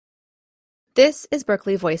This is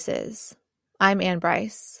Berkeley Voices. I'm Anne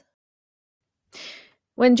Bryce.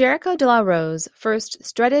 When Gericault De La Rose first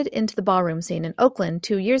strutted into the ballroom scene in Oakland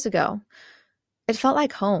 2 years ago, it felt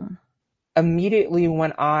like home. Immediately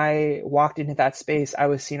when I walked into that space, I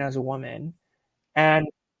was seen as a woman. And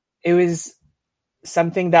it was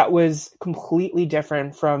something that was completely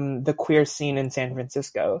different from the queer scene in San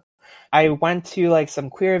Francisco. I went to like some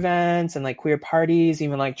queer events and like queer parties,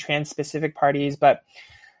 even like trans-specific parties, but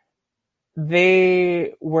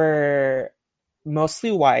they were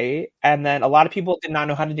mostly white, and then a lot of people did not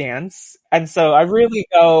know how to dance. And so I really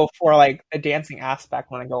go for like a dancing aspect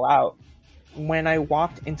when I go out. When I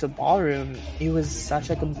walked into ballroom, it was such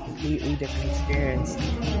a completely different experience.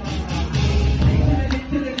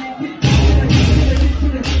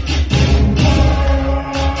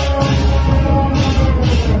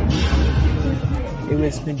 It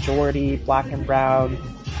was majority Black and brown,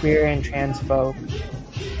 queer and trans folk.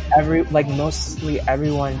 Mostly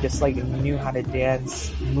everyone just like knew how to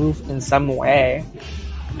dance, move in some way.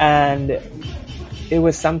 And it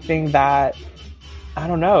was something that, I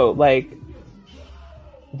don't know, like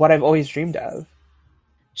what I've always dreamed of.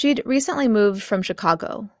 She'd recently moved from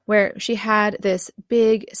Chicago, where she had this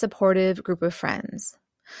big, supportive group of friends.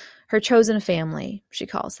 Her chosen family, she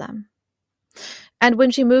calls them. And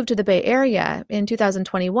when she moved to the Bay Area in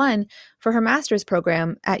 2021 for her master's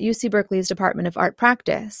program at UC Berkeley's Department of Art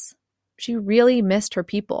Practice, she really missed her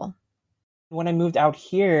people. When I moved out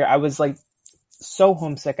here, I was like so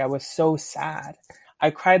homesick. I was so sad.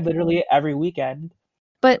 I cried literally every weekend.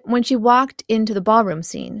 But when she walked into the ballroom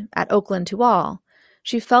scene at Oakland to All,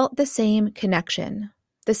 she felt the same connection,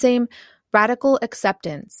 the same radical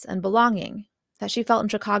acceptance and belonging that she felt in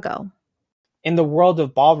Chicago. In the world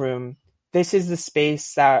of ballroom, this is the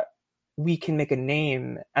space that we can make a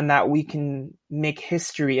name and that we can make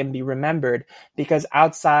history and be remembered, because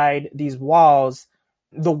outside these walls,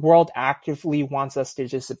 the world actively wants us to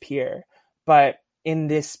disappear. But in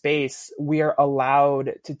this space, we are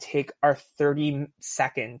allowed to take our 30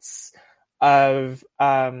 seconds of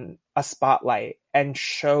a spotlight and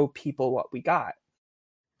show people what we got.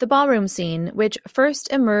 The ballroom scene, which first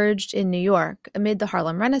emerged in New York amid the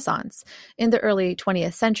Harlem Renaissance in the early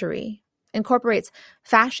 20th century, incorporates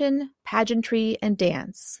fashion, pageantry, and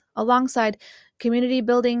dance, alongside community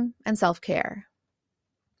building and self-care.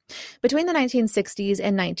 Between the 1960s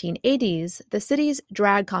and 1980s, the city's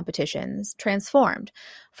drag competitions transformed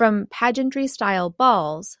from pageantry-style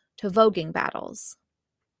balls to voguing battles.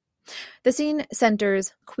 The scene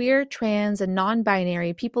centers queer, trans, and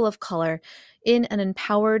non-binary people of color in an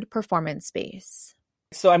empowered performance space.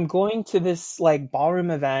 So I'm going to this like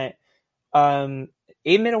ballroom event,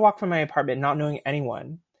 8-minute walk from my apartment, not knowing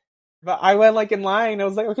anyone. But I went like in line. I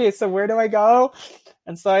was like, okay, so where do I go?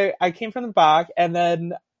 And so I came from the back, and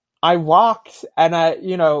then I walked, and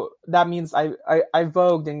that means I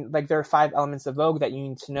vogued, and like there are 5 elements of Vogue that you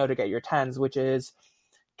need to know to get your 10s, which is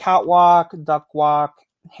catwalk, duck walk,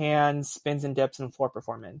 hands, spins and dips, and floor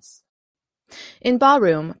performance. In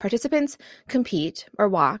ballroom, participants compete or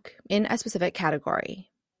walk in a specific category.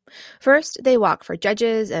 First, they walk for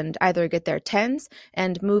judges and either get their 10s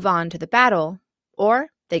and move on to the battle, or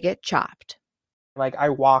they get chopped. Like I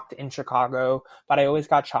walked in Chicago, but I always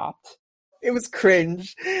got chopped. It was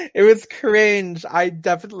cringe. I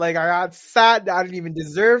definitely I got sad. I didn't even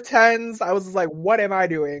deserve 10s. I was like, what am I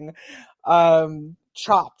doing?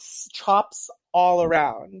 Chops all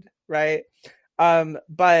around, right?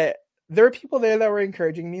 But there were people there that were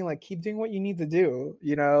encouraging me, like, keep doing what you need to do,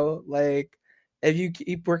 like if you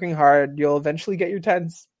keep working hard, you'll eventually get your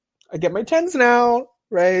 10s. I get my 10s now,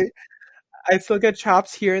 right? I still get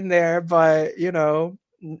chops here and there, but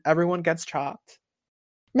everyone gets chopped.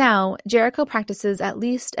 Now, Gericault practices at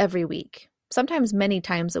least every week, sometimes many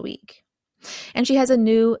times a week. And she has a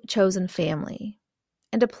new chosen family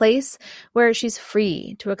and a place where she's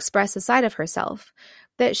free to express a side of herself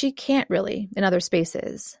that she can't really in other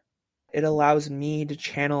spaces. It allows me to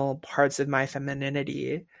channel parts of my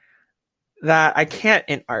femininity that I can't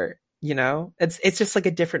in art, It's just like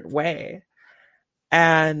a different way.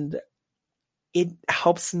 And it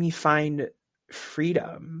helps me find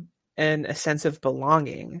freedom and a sense of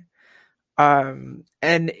belonging. And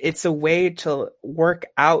it's a way to work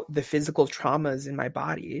out the physical traumas in my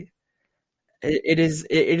body. It is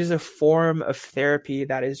a form of therapy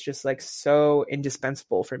that is just like so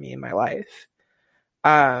indispensable for me in my life.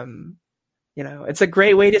 It's a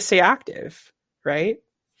great way to stay active, right?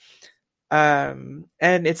 And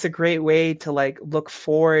it's a great way to like look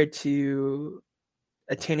forward to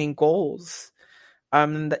attaining goals.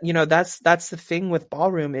 That's the thing with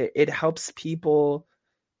ballroom. It helps people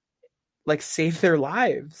like save their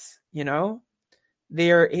lives. you know?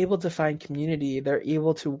 They are able to find community. They're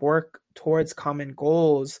able to work towards common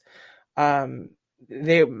goals. Um,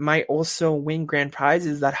 they might also win grand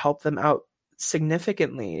prizes that help them out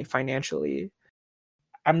significantly financially.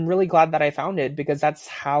 I'm really glad that I found it because that's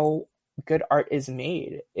how good art is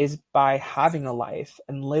made, is by having a life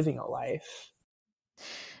and living a life.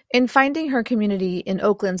 In finding her community in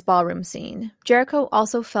Oakland's ballroom scene, Gericault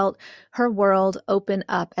also felt her world open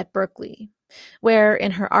up at Berkeley, where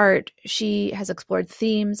in her art she has explored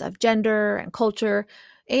themes of gender and culture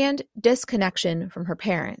and disconnection from her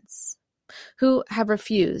parents, who have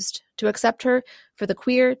refused to accept her for the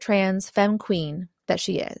queer trans femme queen that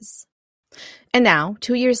she is. And now,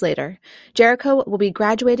 2 years later, Gericault will be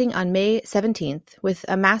graduating on May 17th with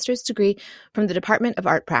a master's degree from the Department of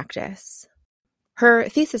Art Practice. Her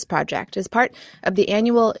thesis project is part of the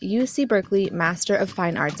annual UC Berkeley Master of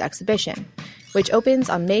Fine Arts exhibition, which opens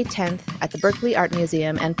on May 10th at the Berkeley Art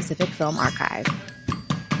Museum and Pacific Film Archive.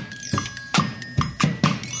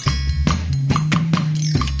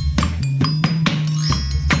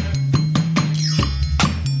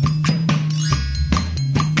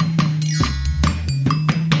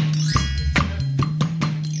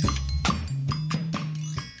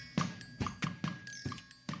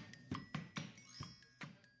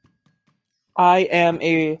 I am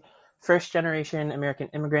a first generation American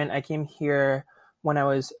immigrant. I came here when I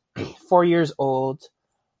was 4 years old,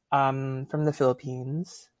 from the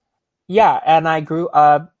Philippines. Yeah, and I grew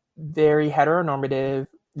up very heteronormative,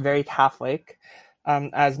 very Catholic,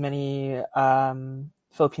 as many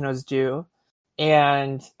Filipinos do.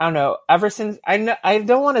 And I don't know, ever since I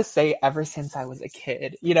don't want to say ever since I was a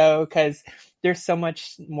kid, because there's so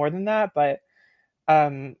much more than that.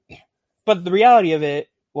 Um, but the reality of it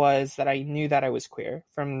was that I knew that I was queer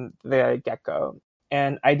from the get-go,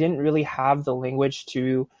 and I didn't really have the language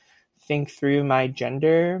to think through my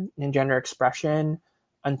gender and gender expression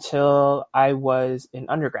until I was in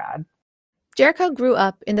undergrad. Gericault grew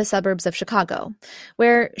up in the suburbs of Chicago,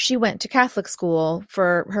 where she went to Catholic school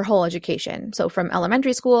for her whole education, so from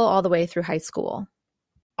elementary school all the way through high school.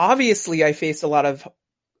 Obviously, I faced a lot of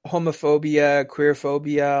homophobia,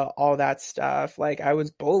 queerphobia, all that stuff. Like, I was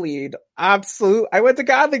bullied. I went to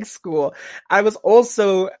Catholic school. I was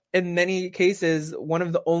also, in many cases, one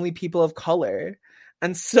of the only people of color.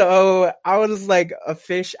 And so I was like a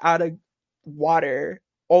fish out of water,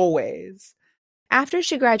 always. After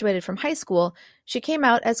she graduated from high school, she came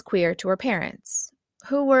out as queer to her parents,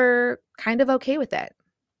 who were kind of okay with it.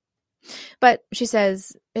 But she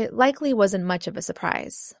says it likely wasn't much of a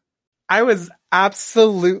surprise. I was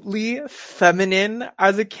absolutely feminine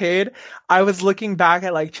as a kid. I was looking back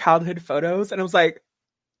at like childhood photos and I was like,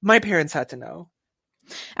 my parents had to know.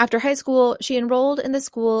 After high school, she enrolled in the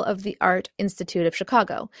School of the Art Institute of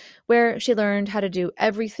Chicago, where she learned how to do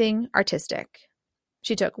everything artistic.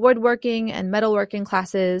 She took woodworking and metalworking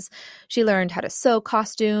classes. She learned how to sew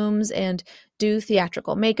costumes and do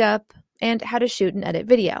theatrical makeup and how to shoot and edit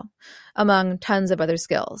video, among tons of other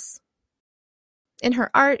skills. In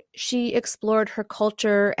her art, she explored her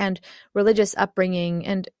culture and religious upbringing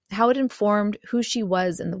and how it informed who she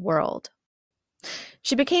was in the world.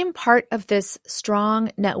 She became part of this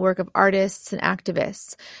strong network of artists and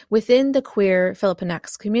activists within the queer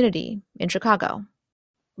Filipinx community in Chicago.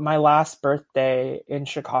 My last birthday in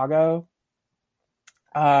Chicago,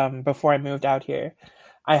 before I moved out here,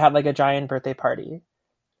 I had like a giant birthday party.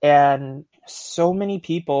 And so many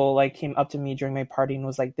people like came up to me during my party and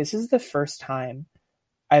was like, this is the first time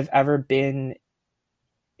I've ever been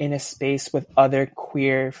in a space with other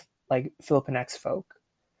queer, like Filipinx folk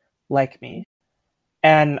like me.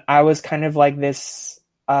 And I was kind of like this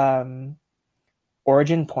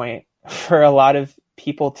origin point for a lot of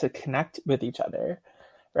people to connect with each other,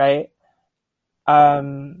 right?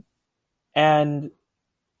 And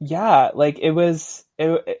yeah, like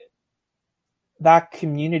that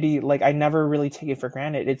community, like I never really take it for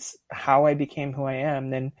granted. It's how I became who I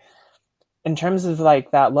am. And in terms of like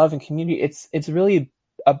that love and community, it's really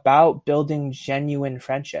about building genuine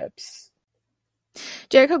friendships.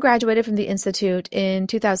 Gericault graduated from the Institute in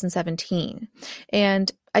 2017,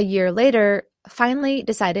 and a year later, finally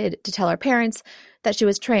decided to tell her parents that she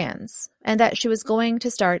was trans and that she was going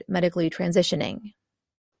to start medically transitioning.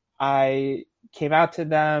 I came out to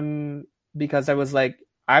them because I was like,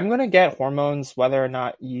 I'm going to get hormones whether or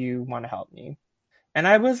not you want to help me. And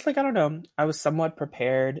I was like, I don't know, I was somewhat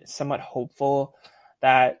prepared, somewhat hopeful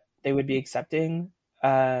that they would be accepting.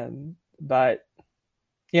 But,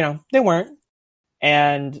 they weren't.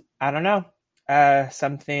 And I don't know,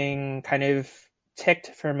 something kind of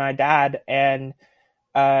ticked for my dad. And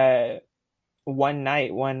one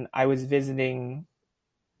night when I was visiting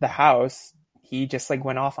the house, he just like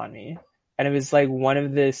went off on me. And it was like one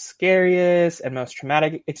of the scariest and most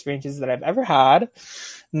traumatic experiences that I've ever had.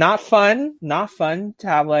 Not fun to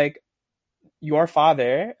have like your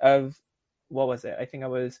father of, what was it? I think I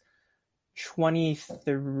was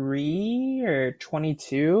 23 or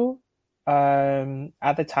 22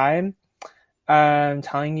 at the time,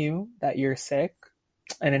 telling you that you're sick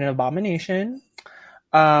and an abomination.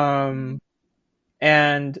 And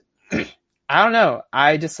I don't know.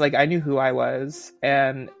 I just like, I knew who I was,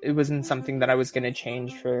 and it wasn't something that I was going to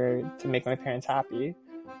change to make my parents happy.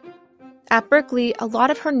 At Berkeley, a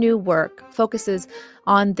lot of her new work focuses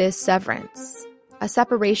on this severance, a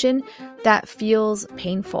separation that feels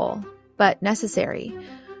painful but necessary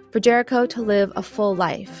for Gericault to live a full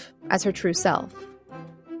life as her true self.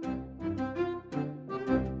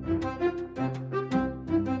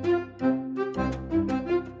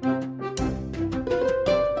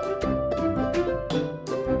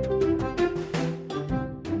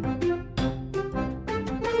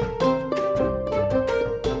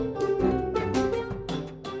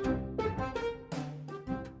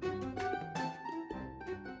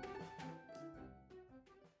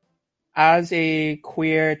 As a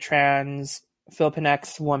queer, trans,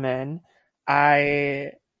 Filipinx woman,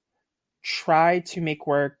 I try to make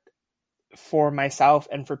work for myself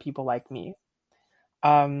and for people like me.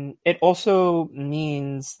 It also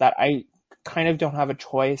means that I kind of don't have a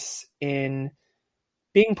choice in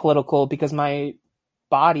being political because my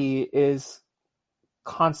body is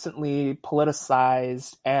constantly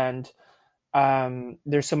politicized, and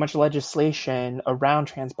there's so much legislation around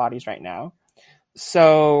trans bodies right now.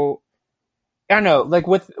 So I don't know, like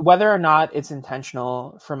with whether or not it's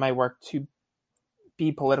intentional for my work to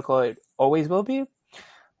be political, it always will be.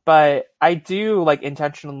 But I do like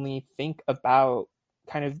intentionally think about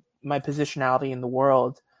kind of my positionality in the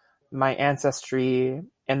world, my ancestry,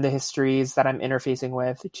 and the histories that I'm interfacing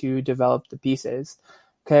with to develop the pieces.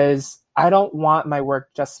 Because I don't want my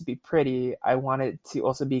work just to be pretty. I want it to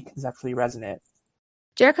also be conceptually resonant.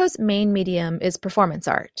 Gericault's main medium is performance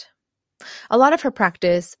art. A lot of her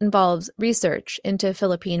practice involves research into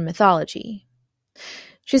Philippine mythology.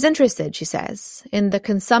 She's interested, she says, in the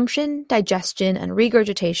consumption, digestion, and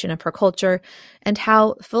regurgitation of her culture and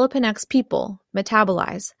how Filipinx people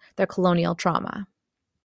metabolize their colonial trauma.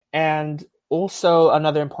 And also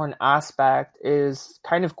another important aspect is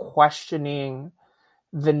kind of questioning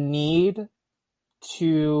the need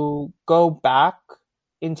to go back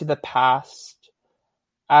into the past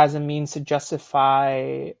as a means to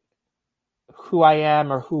justify who I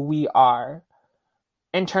am or who we are,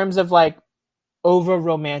 in terms of like over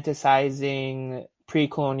romanticizing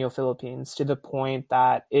pre-colonial Philippines to the point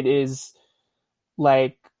that it is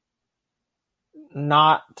like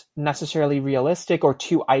not necessarily realistic or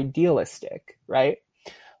too idealistic, right?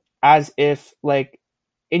 As if like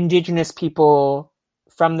indigenous people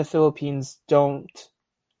from the Philippines don't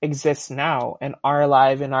exist now and are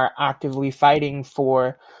alive and are actively fighting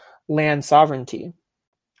for land sovereignty.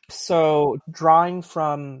 So drawing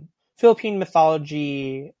from Philippine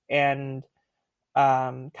mythology and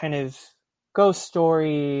kind of ghost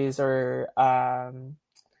stories or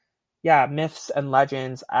myths and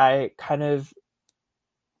legends, I kind of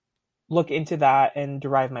look into that and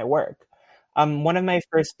derive my work. One of my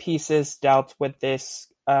first pieces dealt with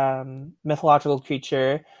this mythological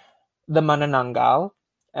creature, the manananggal.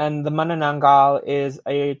 And the manananggal is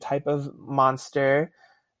a type of monster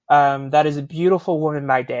that is a beautiful woman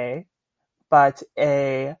by day, but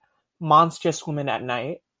a monstrous woman at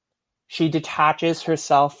night. She detaches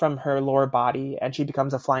herself from her lower body and she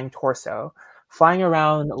becomes a flying torso, flying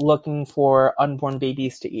around looking for unborn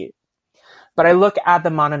babies to eat. But I look at the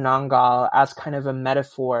manananggal as kind of a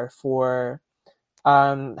metaphor for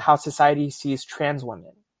how society sees trans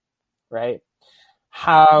women, right?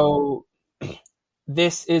 How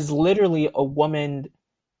this is literally a woman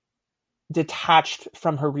detached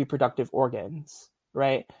from her reproductive organs,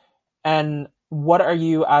 right? And what are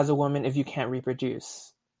you as a woman if you can't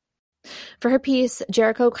reproduce? For her piece,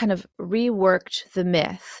 Gericault kind of reworked the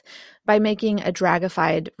myth by making a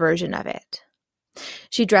dragified version of it.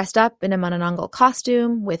 She dressed up in a manananggal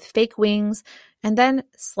costume with fake wings and then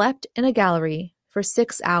slept in a gallery for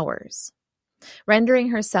 6 hours,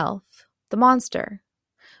 rendering herself the monster,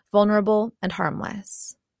 vulnerable and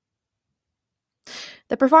harmless.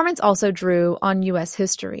 The performance also drew on U.S.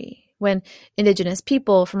 history, when indigenous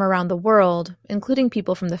people from around the world, including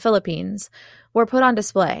people from the Philippines, were put on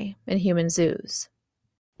display in human zoos.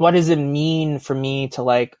 What does it mean for me to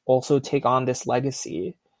like also take on this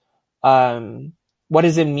legacy? What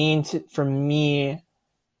does it mean for me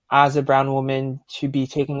as a brown woman to be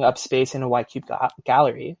taking up space in a white cube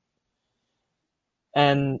gallery?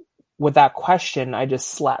 And with that question, I just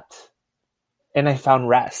slept and I found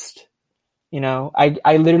rest.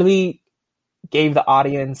 I literally gave the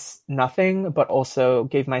audience nothing, but also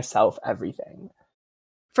gave myself everything.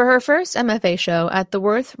 For her first MFA show at the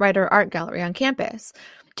Worth Writer Art Gallery on campus,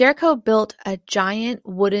 Gericault built a giant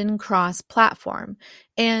wooden cross platform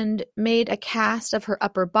and made a cast of her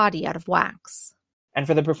upper body out of wax. And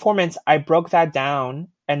for the performance, I broke that down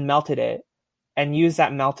and melted it and used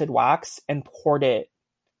that melted wax and poured it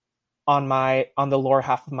on the lower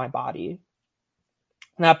half of my body.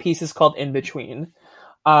 And that piece is called In Between.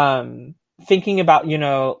 Thinking about,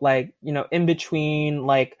 in between,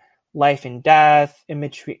 like, life and death, in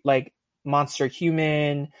between, like, monster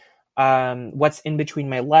human, what's in between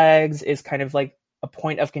my legs is kind of like a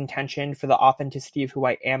point of contention for the authenticity of who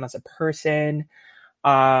I am as a person.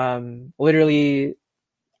 Literally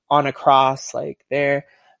on a cross, like, there.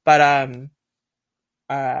 But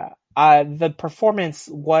the performance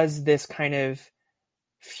was this kind of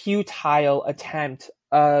futile attempt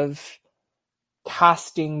of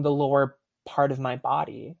casting the lower part of my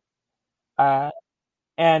body.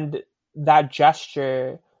 And that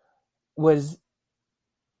gesture was,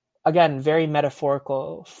 again, very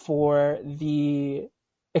metaphorical for the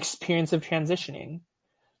experience of transitioning,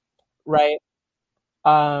 right?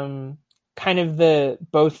 Kind of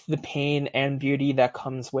both the pain and beauty that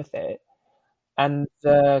comes with it, and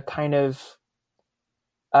the kind of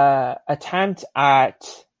attempt at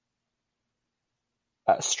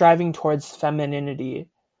striving towards femininity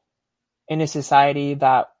in a society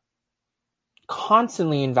that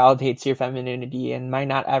constantly invalidates your femininity and might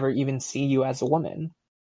not ever even see you as a woman.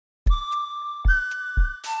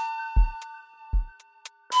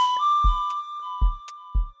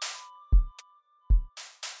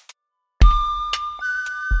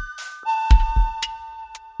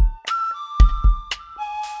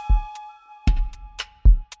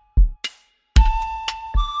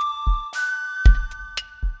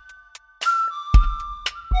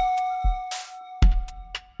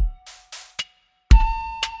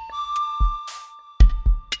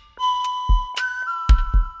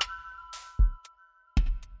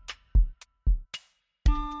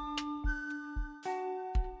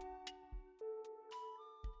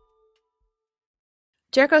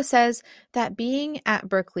 Gericault says that being at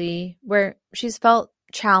Berkeley, where she's felt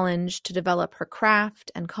challenged to develop her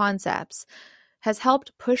craft and concepts, has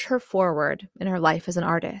helped push her forward in her life as an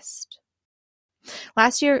artist.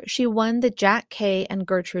 Last year, she won the Jack Kay and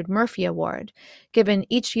Gertrude Murphy Award, given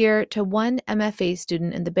each year to one MFA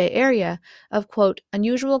student in the Bay Area of, quote,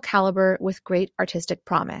 unusual caliber with great artistic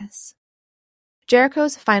promise.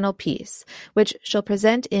 Gericault's final piece, which she'll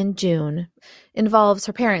present in June, involves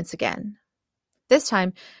her parents again. This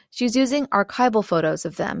time, she's using archival photos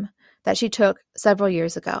of them that she took several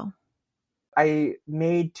years ago. I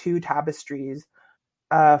made 2 tapestries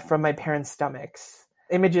from my parents' stomachs,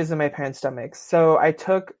 images of my parents' stomachs. So I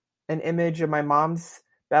took an image of my mom's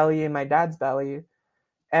belly and my dad's belly,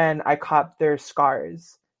 and I caught their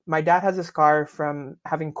scars. My dad has a scar from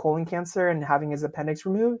having colon cancer and having his appendix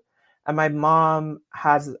removed, and my mom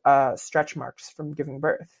has stretch marks from giving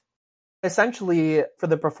birth. Essentially, for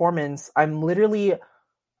the performance, I'm literally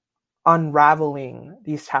unraveling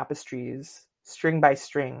these tapestries string by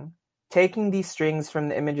string, taking these strings from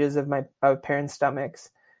the images of my parents'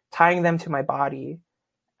 stomachs, tying them to my body,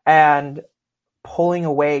 and pulling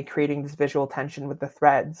away, creating this visual tension with the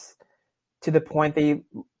threads to the point they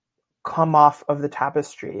come off of the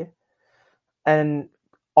tapestry and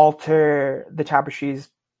alter the tapestries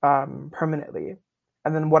permanently.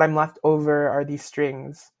 And then what I'm left over are these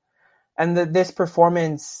strings. And this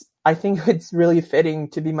performance, I think it's really fitting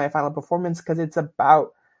to be my final performance because it's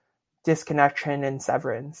about disconnection and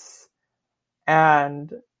severance.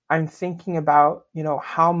 And I'm thinking about,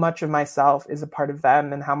 how much of myself is a part of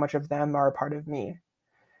them and how much of them are a part of me.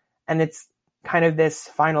 And it's kind of this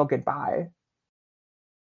final goodbye.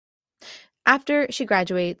 After she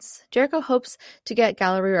graduates, Gericault hopes to get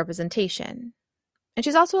gallery representation. And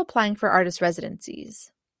she's also applying for artist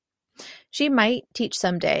residencies. She might teach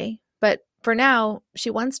someday, but for now, she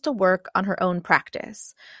wants to work on her own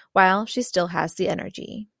practice while she still has the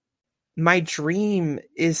energy. My dream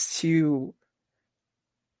is to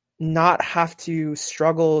not have to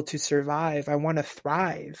struggle to survive. I want to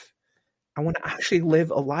thrive. I want to actually live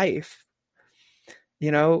a life.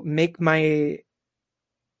 Make my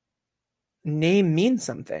name mean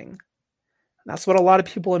something. That's what a lot of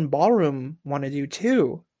people in ballroom want to do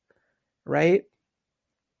too, right?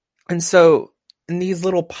 And so in these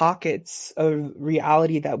little pockets of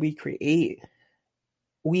reality that we create,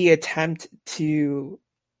 we attempt to,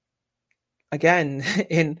 again,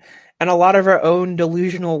 in a lot of our own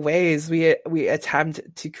delusional ways, we attempt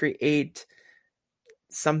to create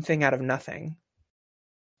something out of nothing.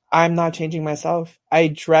 I'm not changing myself. I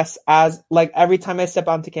dress as, like, every time I step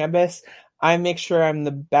onto campus, I make sure I'm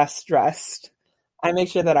the best dressed. I make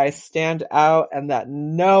sure that I stand out and that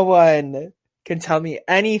no one can tell me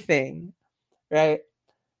anything, right?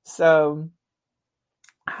 So,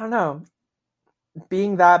 I don't know.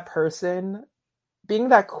 Being that person, being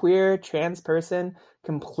that queer trans person,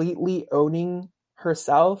 completely owning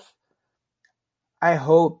herself, I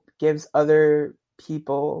hope gives other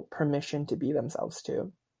people permission to be themselves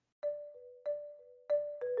too.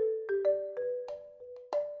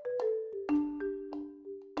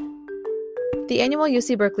 The annual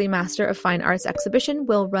UC Berkeley Master of Fine Arts exhibition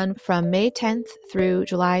will run from May 10th through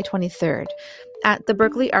July 23rd at the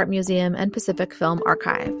Berkeley Art Museum and Pacific Film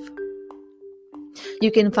Archive. You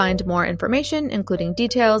can find more information, including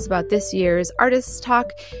details about this year's Artists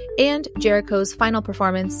Talk and Gericault's final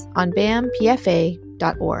performance on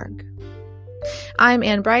bampfa.org. I'm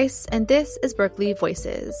Anne Bryce, and this is Berkeley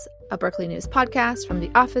Voices, a Berkeley News podcast from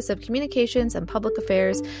the Office of Communications and Public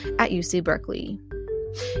Affairs at UC Berkeley.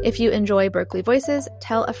 If you enjoy Berkeley Voices,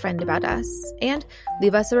 tell a friend about us and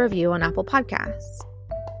leave us a review on Apple Podcasts.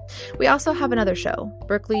 We also have another show,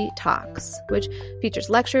 Berkeley Talks, which features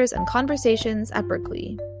lectures and conversations at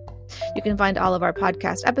Berkeley. You can find all of our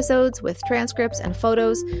podcast episodes with transcripts and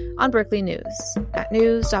photos on Berkeley News at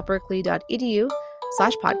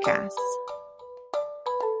news.berkeley.edu/podcasts.